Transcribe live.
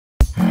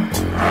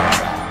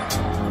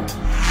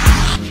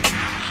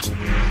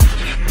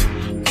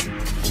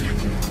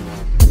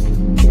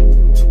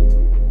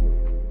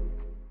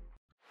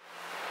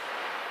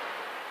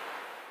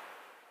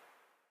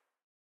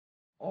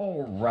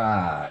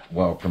Right,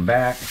 welcome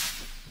back.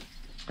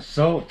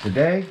 So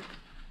today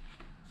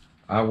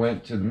I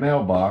went to the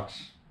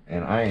mailbox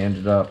and I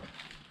ended up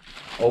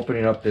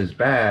opening up this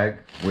bag,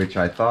 which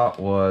I thought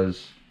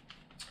was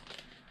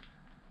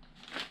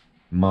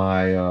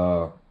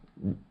my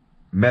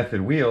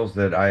method wheels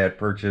that I had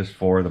purchased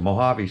for the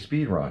Mojave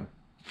speed run.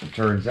 It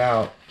turns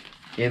out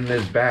in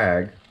this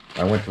bag,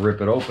 I went to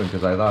rip it open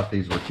because I thought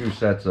these were two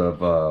sets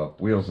of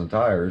wheels and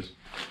tires.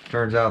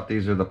 Turns out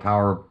these are the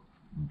power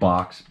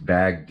box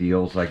bag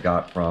deals I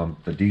got from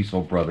the Diesel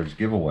Brothers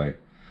giveaway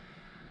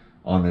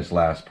on this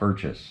last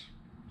purchase,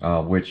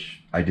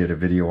 which I did a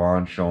video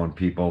on showing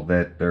people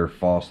that they're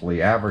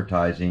falsely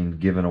advertising,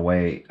 giving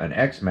away an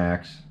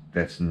xmaxx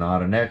that's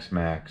not an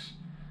xmaxx,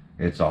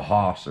 it's a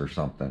Haas or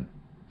something.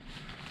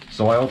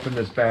 So I opened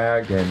this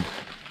bag and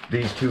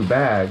these two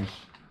bags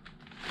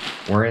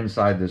were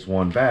inside this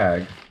one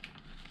bag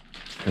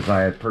because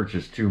I had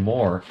purchased two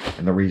more,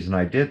 and the reason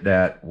I did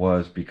that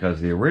was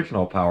because the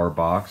original power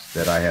box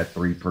that I had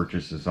 3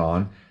 purchases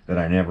on that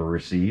I never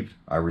received,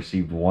 I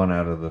received 1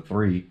 out of the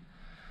 3.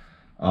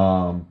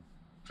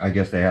 I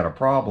guess they had a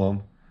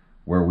problem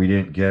where we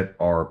didn't get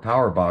our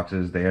power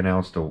boxes. They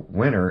announced a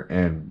winner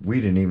and we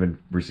didn't even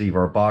receive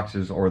our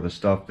boxes or the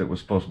stuff that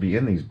was supposed to be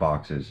in these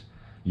boxes.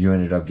 You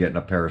ended up getting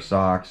a pair of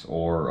socks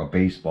or a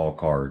baseball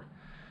card.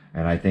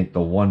 And I think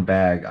the one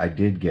bag I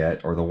did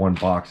get, or the one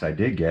box I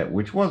did get,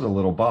 which was a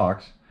little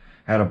box,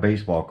 had a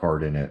baseball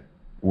card in it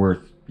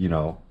worth, you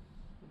know,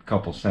 a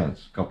couple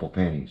cents, a couple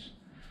pennies.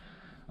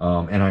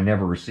 And I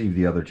never received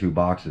the other 2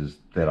 boxes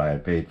that I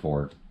had paid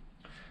for.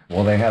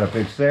 Well, they had a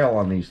big sale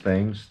on these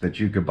things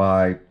that you could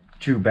buy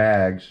 2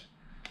 bags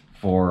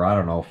for, I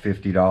don't know,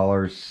 $50,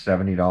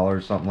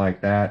 $70, something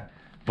like that.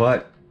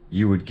 But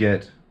you would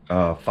get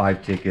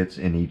 5 tickets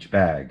in each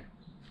bag.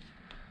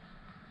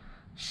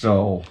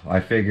 So I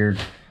figured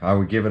I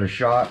would give it a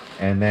shot,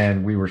 and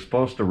then we were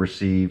supposed to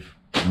receive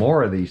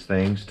more of these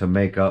things to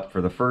make up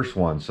for the first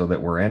one so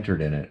that we're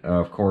entered in it.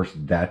 Of course,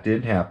 that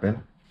didn't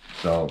happen.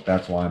 So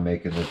that's why I'm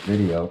making this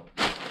video,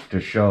 to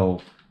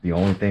show the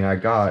only thing I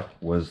got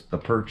was the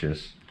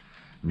purchase.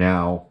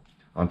 Now,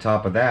 on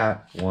top of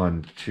that,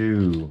 1,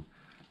 2,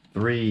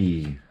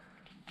 3,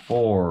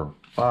 4,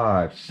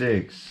 5,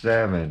 6,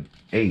 7,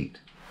 8.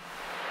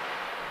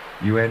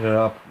 You ended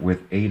up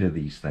with 8 of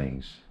these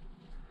things.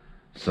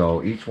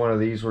 So each one of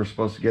these we're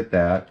supposed to get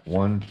that.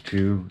 1,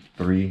 2,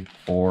 3,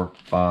 4,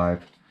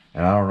 5.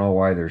 And I don't know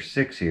why there's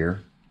 6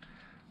 here.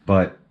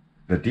 But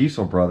the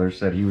Diesel Brothers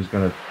said he was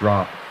going to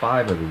drop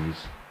 5 of these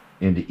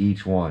into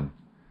each one.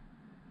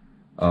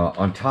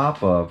 On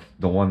top of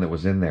the one that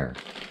was in there.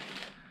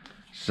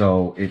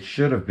 So it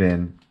should have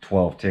been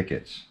 12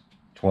 tickets.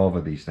 12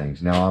 of these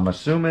things. Now I'm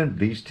assuming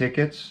these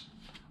tickets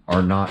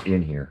are not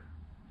in here.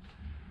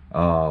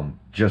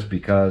 Just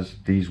because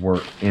these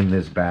were in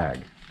this bag.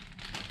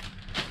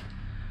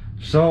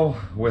 So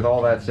with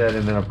all that said,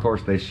 and then of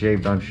course they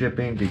shaved on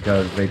shipping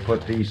because they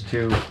put these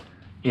 2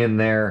 in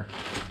there,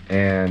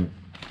 and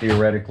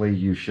theoretically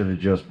you should have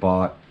just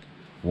bought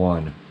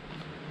one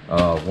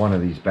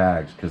of these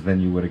bags, because then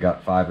you would have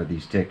got 5 of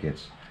these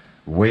tickets.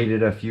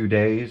 Waited a few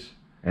days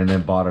and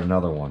then bought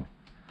another one.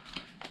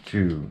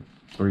 2,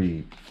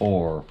 3,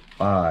 4,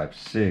 5,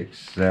 6,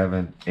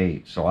 7,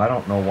 8. So I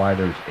don't know why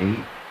there's 8,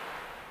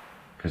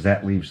 because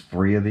that leaves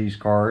 3 of these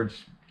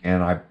cards,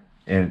 and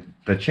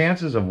the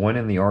chances of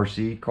winning the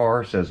RC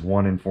car says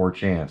 1 in 4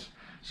 chance.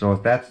 So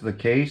if that's the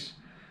case,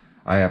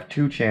 I have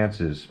 2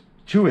 chances.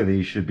 2 of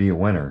these should be a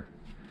winner,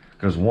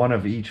 because 1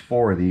 of each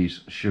 4 of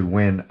these should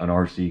win an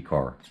RC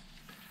car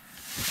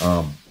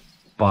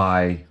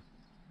by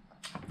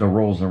the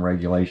rules and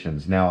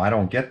regulations. Now I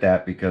don't get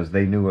that, because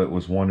they knew it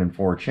was 1 in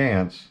 4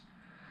 chance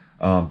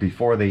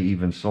before they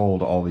even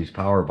sold all these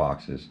power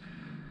boxes.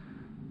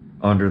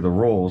 Under the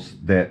rules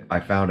that I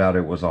found out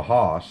it was a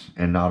Haas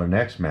and not an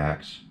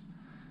xmaxx.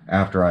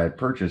 After I had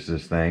purchased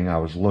this thing, I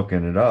was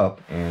looking it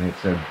up, and it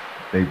said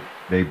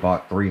they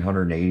bought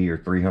 380 or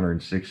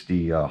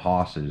 360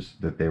 Haas's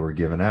that they were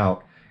giving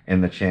out,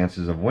 and the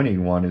chances of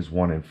winning one is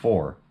 1 in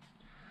 4.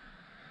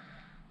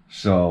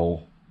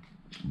 So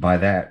by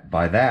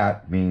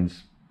that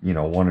means, you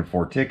know, 1 in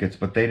 4 tickets.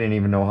 But they didn't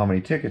even know how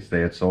many tickets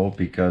they had sold,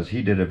 because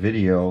he did a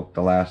video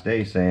the last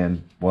day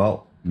saying,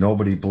 well,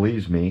 nobody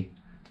believes me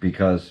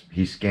because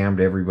he scammed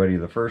everybody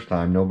the first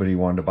time. Nobody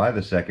wanted to buy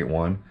the second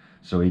one.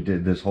 So he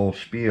did this whole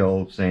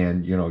spiel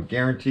saying, you know,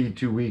 guaranteed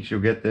 2 weeks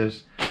you'll get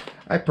this.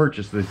 I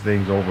purchased these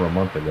things over a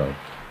month ago.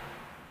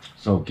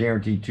 So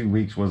guaranteed 2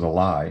 weeks was a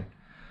lie.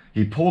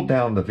 He pulled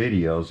down the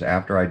videos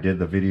after I did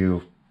the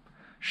video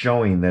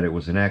showing that it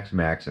was an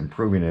xmaxx and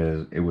proving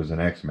it was an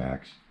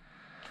xmaxx.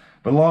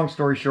 But long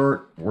story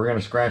short, we're going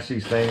to scratch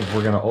these things.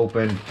 We're going to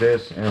open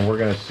this and we're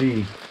going to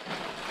see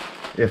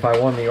if I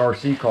won the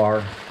RC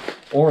car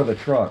or the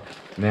truck.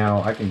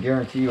 Now, I can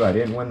guarantee you I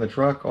didn't win the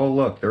truck. Oh,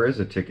 look, there is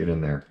a ticket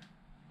in there.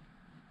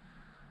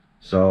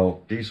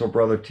 So, Diesel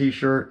Brother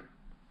t-shirt,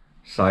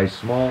 size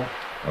small.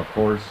 Of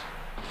course,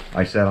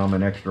 I said I'm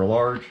an extra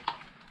large.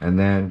 And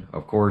then,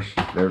 of course,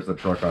 there's the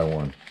truck I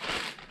won.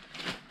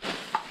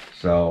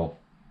 So,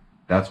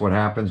 That's what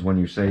happens when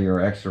you say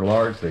you're extra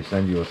large. They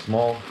send you a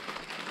small,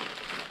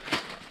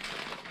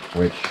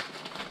 which,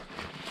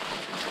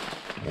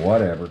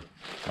 whatever.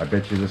 I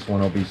bet you this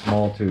one will be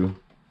small too.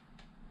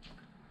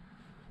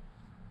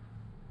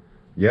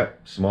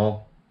 Yep,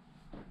 small.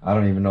 I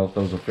don't even know if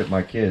those will fit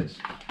my kids.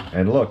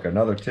 And look,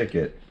 another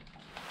ticket.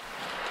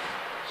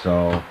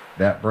 So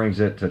that brings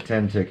it to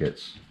 10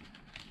 tickets.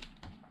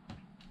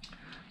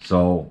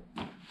 So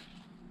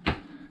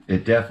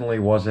it definitely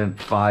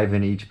wasn't 5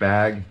 in each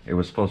bag. It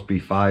was supposed to be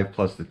 5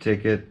 plus the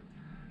ticket.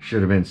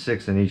 Should have been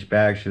 6 in each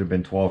bag. Should have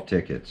been 12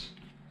 tickets.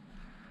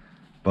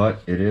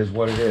 But it is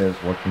what it is.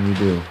 What can you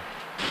do?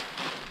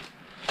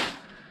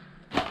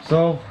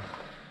 So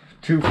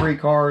 2 free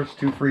cars,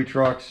 2 free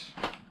trucks.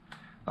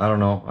 I don't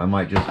know. I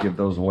might just give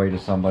those away to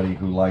somebody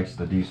who likes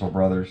the Diesel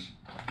Brothers.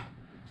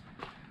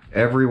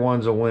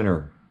 Everyone's a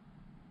winner.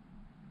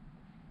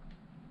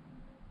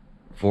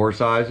 4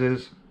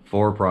 sizes,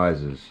 4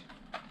 prizes.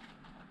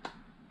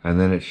 And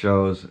then it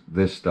shows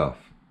this stuff.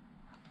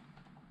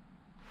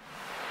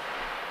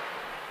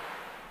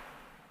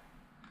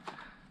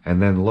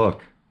 And then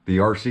look, the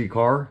RC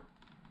car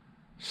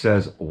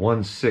says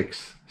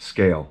 1/6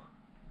 scale.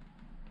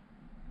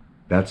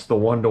 That's the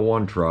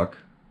 1-to-1 truck.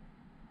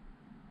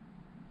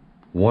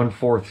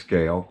 1/4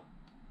 scale.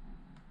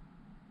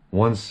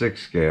 1/6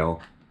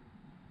 scale.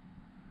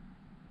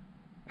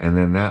 And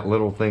then that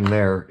little thing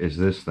there is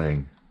this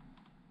thing.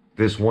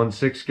 This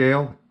 1/6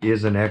 scale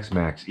is an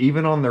xmaxx.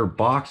 Even on their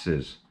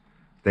boxes,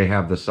 they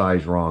have the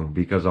size wrong,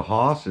 because a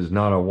Haas is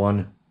not a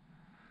 1.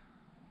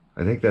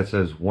 I think that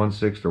says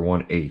 1/6 or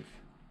 1/8.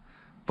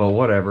 But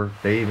whatever,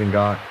 they even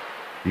got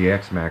the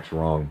xmaxx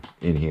wrong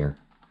in here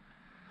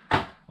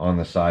on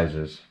the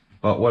sizes.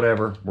 But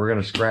whatever, we're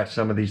going to scratch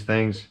some of these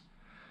things,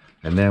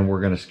 and then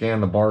we're going to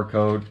scan the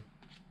barcode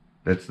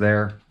that's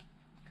there.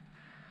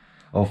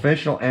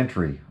 Official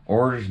entry.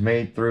 Orders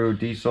made through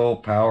Diesel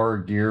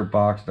Power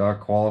Gearbox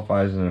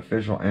qualifies as an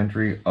official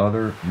entry.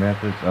 Other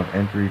methods of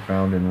entry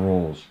found in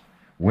rules.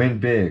 Win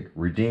big.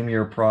 Redeem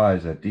your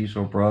prize at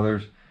Diesel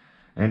Brothers.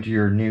 Enter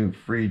your new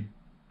free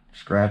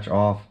scratch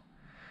off.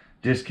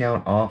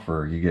 Discount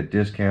offer. You get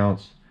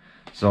discounts.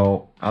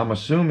 So I'm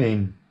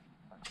assuming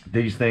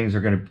these things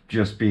are going to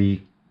just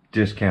be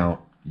discount.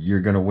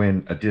 You're going to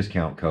win a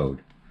discount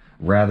code.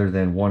 Rather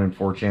than 1 in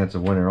 4 chance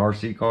of winning an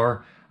RC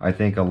car, I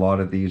think a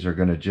lot of these are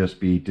going to just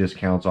be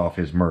discounts off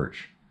his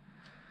merch.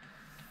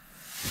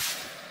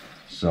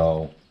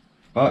 So,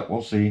 but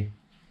we'll see.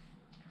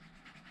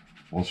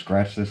 We'll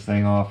scratch this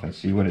thing off and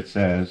see what it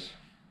says.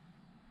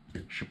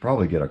 Should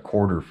probably get a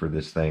quarter for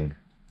this thing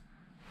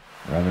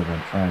rather than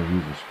trying to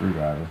use a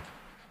screwdriver.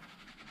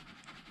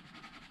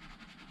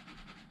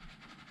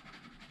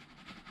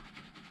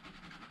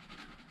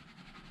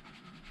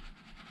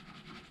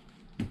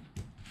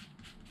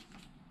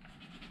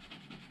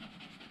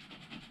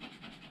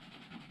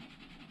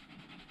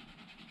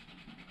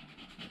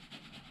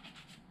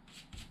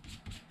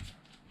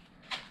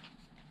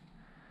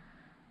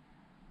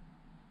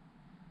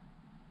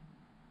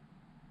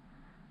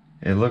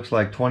 It looks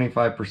like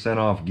 25%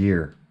 off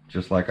gear,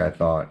 just like I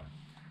thought.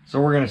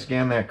 So we're going to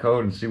scan that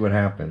code and see what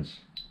happens.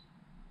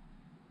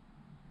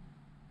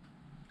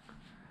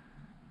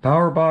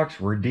 Powerbox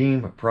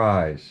redeem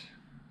prize.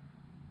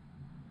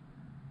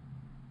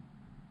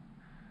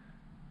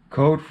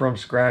 Code from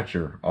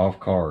Scratcher, off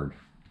card.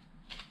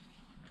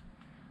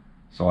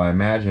 So I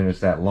imagine it's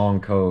that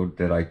long code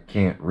that I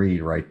can't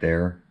read right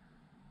there.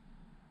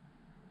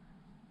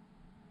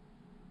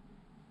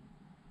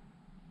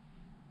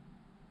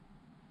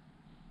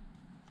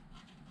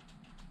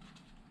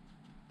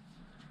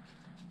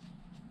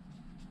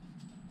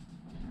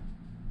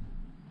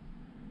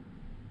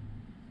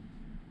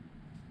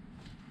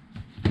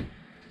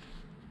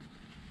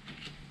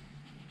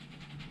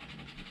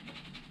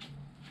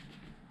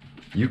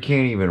 You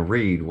can't even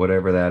read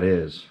whatever that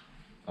is.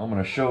 I'm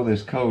going to show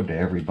this code to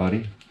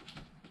everybody.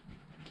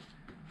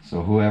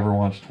 So whoever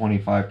wants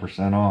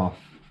 25% off,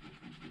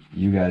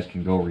 you guys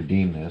can go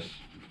redeem this.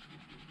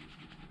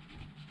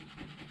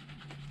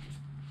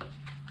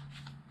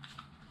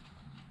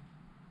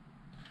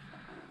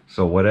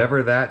 So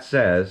whatever that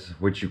says,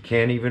 which you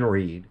can't even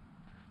read,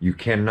 you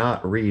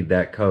cannot read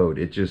that code.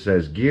 It just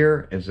says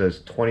gear, it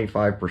says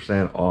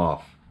 25%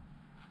 off.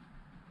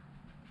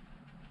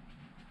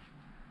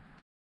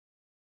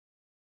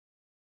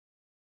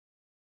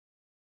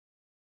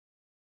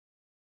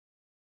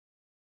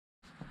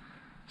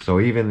 So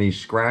even these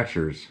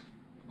scratchers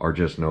are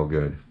just no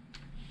good.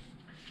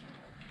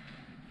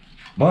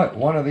 But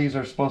one of these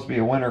are supposed to be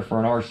a winner for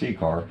an RC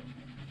car.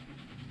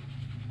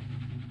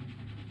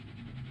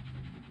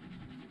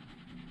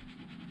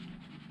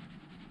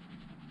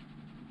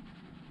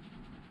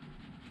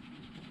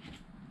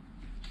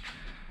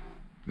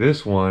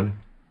 This one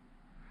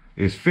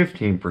is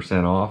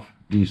 15% off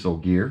diesel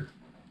gear.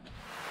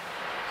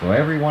 So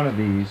every one of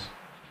these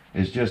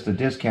is just a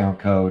discount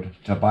code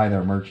to buy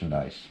their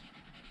merchandise.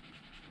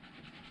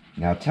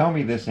 Now tell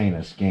me this ain't a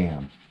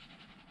scam.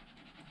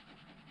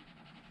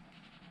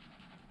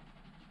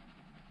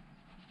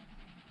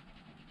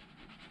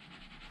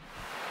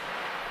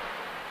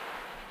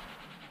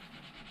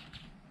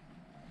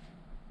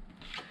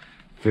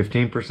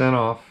 15%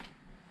 off.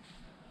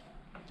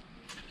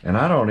 And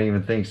I don't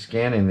even think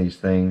scanning these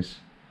things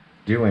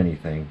do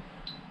anything.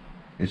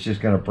 It's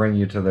just going to bring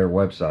you to their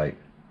website.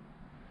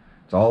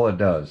 It's all it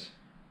does.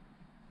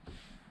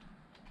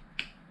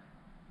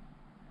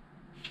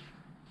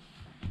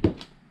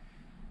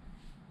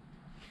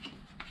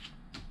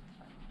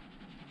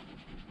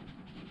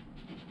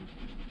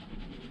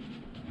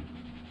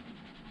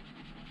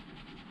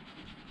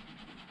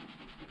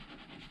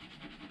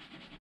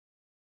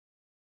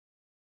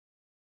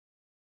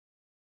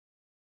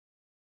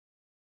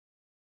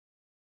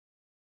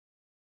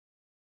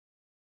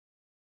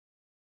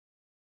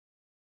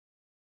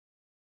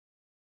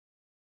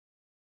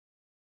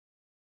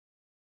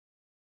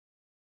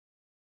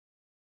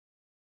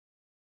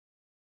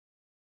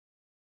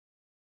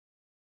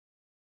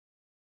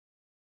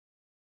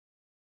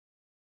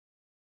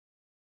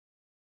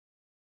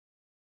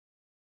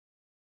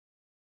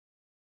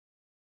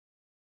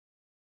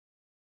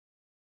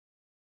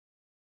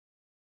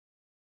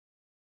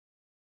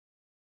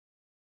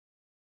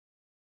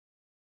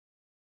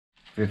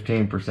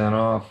 $15%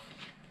 off.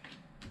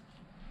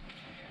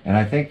 And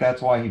I think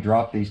that's why he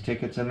dropped these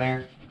tickets in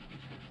there,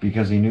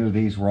 because he knew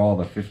these were all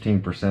the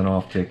 15%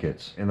 off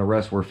tickets, and the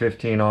rest were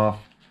 15 off.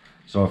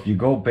 So if you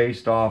go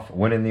based off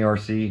winning the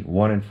RC,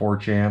 1 in 4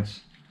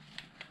 chance,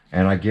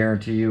 and I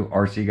guarantee you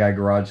RC Guy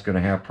Garage is going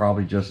to have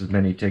probably just as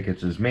many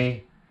tickets as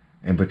me,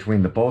 and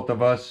between the both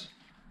of us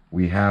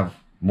we have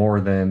more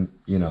than,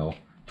 you know,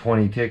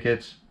 20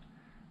 tickets,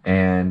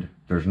 and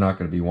there's not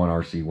going to be one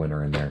RC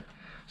winner in there.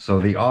 So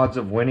the odds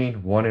of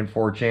winning, 1 in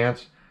 4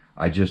 chance,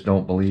 I just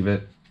don't believe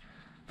it.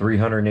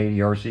 380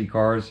 RC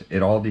cars,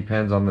 it all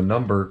depends on the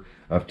number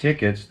of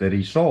tickets that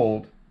he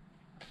sold,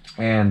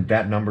 and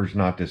that number's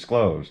not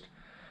disclosed.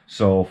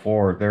 So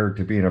for there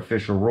to be an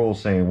official rule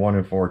saying 1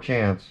 in 4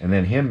 chance, and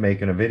then him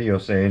making a video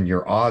saying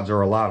your odds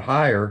are a lot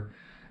higher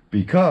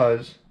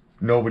because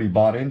nobody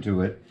bought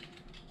into it,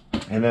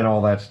 and then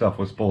all that stuff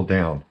was pulled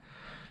down.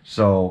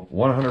 So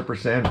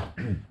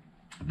 100%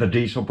 the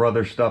Diesel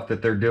Brothers stuff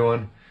that they're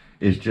doing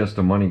is just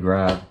a money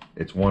grab.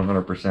 It's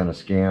 100% a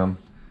scam.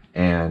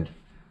 And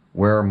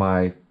where are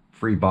my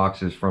free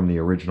boxes from the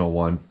original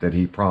one that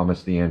he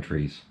promised the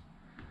entries?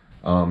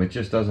 It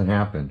just doesn't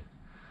happen.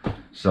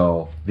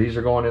 So these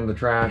are going in the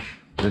trash.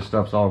 This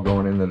stuff's all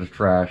going into the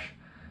trash.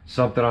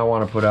 Something I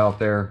want to put out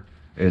there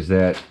is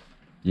that,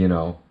 you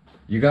know,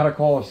 you got to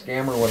call a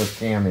scammer what a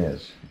scam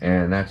is.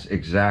 And that's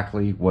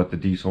exactly what the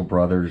Diesel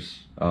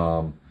Brothers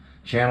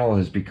channel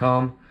has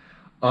become.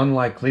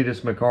 Unlike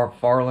Cletus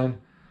McFarlane,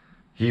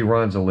 he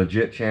runs a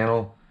legit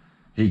channel.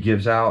 He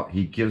gives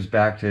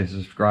back to his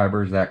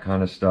subscribers, that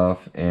kind of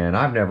stuff. And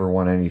I've never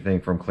won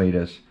anything from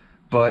Cletus,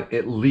 but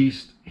at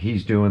least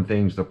he's doing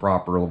things the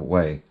proper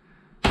way.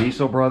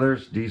 Diesel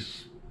Brothers,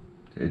 it's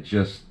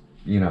just,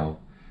 you know,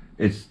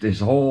 it's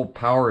this whole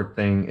power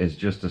thing is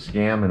just a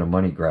scam and a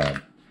money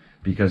grab.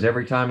 Because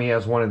every time he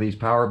has one of these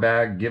power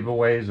bag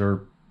giveaways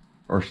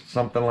or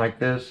something like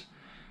this,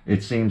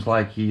 it seems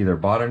like he either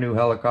bought a new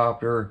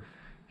helicopter,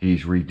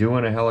 he's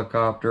redoing a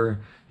helicopter.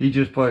 He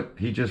just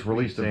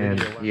released a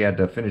video. He had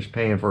to finish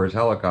paying for his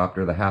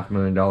helicopter, the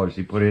 $500,000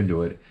 he put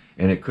into it,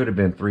 and it could have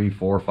been $3,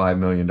 $4, $5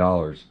 million.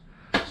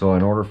 So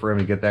in order for him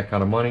to get that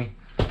kind of money,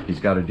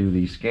 he's got to do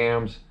these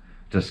scams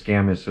to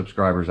scam his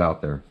subscribers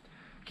out there.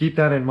 Keep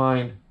that in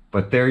mind.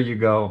 But there you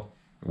go.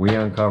 We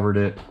uncovered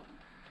it.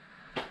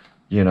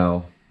 You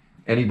know,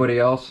 anybody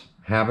else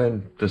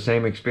having the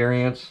same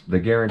experience? The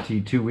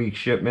guaranteed 2-week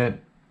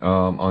shipment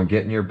on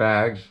getting your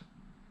bags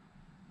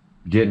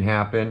didn't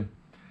happen.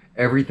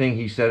 Everything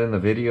he said in the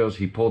videos,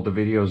 he pulled the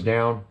videos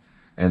down,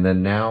 and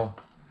then now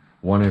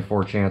 1 in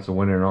 4 chance of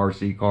winning an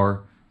RC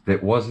car.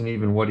 That wasn't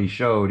even what he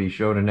showed. He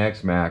showed an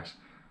xmaxx,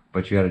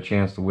 but you had a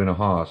chance to win a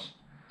Haas.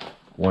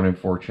 1 in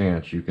 4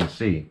 chance. You can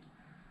see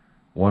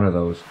one of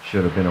those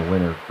should have been a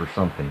winner for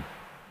something.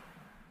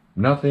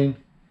 Nothing.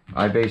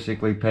 I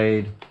basically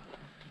paid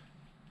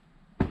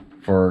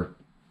for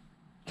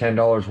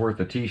 $10 worth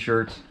of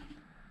t-shirts,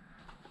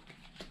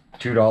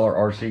 $2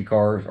 RC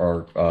cars,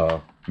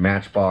 or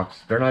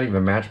Matchbox. They're not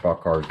even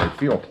Matchbox cars. They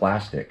feel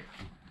plastic.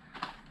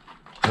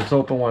 Let's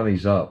open one of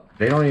these up.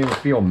 They don't even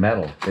feel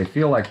metal. They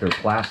feel like they're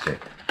plastic.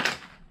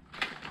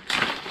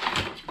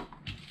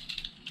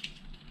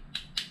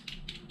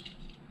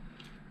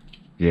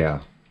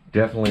 Yeah,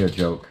 definitely a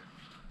joke.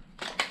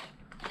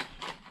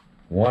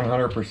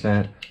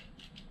 100%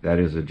 that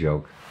is a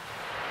joke.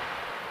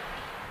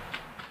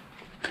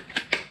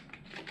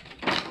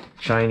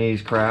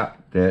 Chinese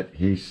crap that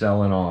he's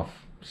selling off.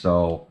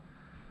 So,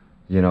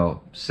 you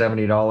know,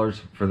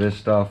 $70 for this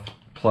stuff,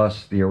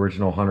 plus the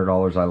original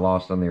 $100 I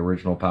lost on the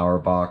original power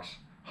box,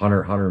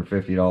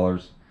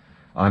 $150.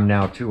 I'm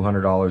now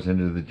 $200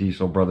 into the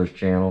Diesel Brothers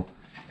channel,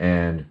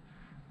 and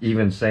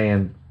even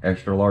saying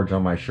extra large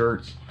on my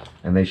shirts,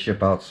 and they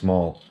ship out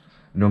small.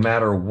 No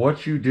matter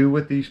what you do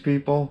with these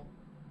people,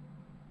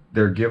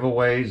 their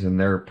giveaways and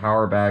their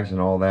power bags and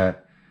all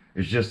that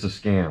is just a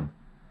scam.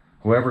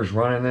 Whoever's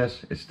running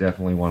this, it's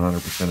definitely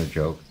 100% a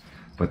joke.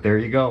 But there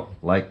you go.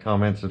 Like,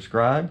 comment,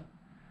 subscribe.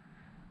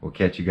 We'll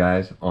catch you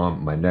guys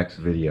on my next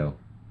video.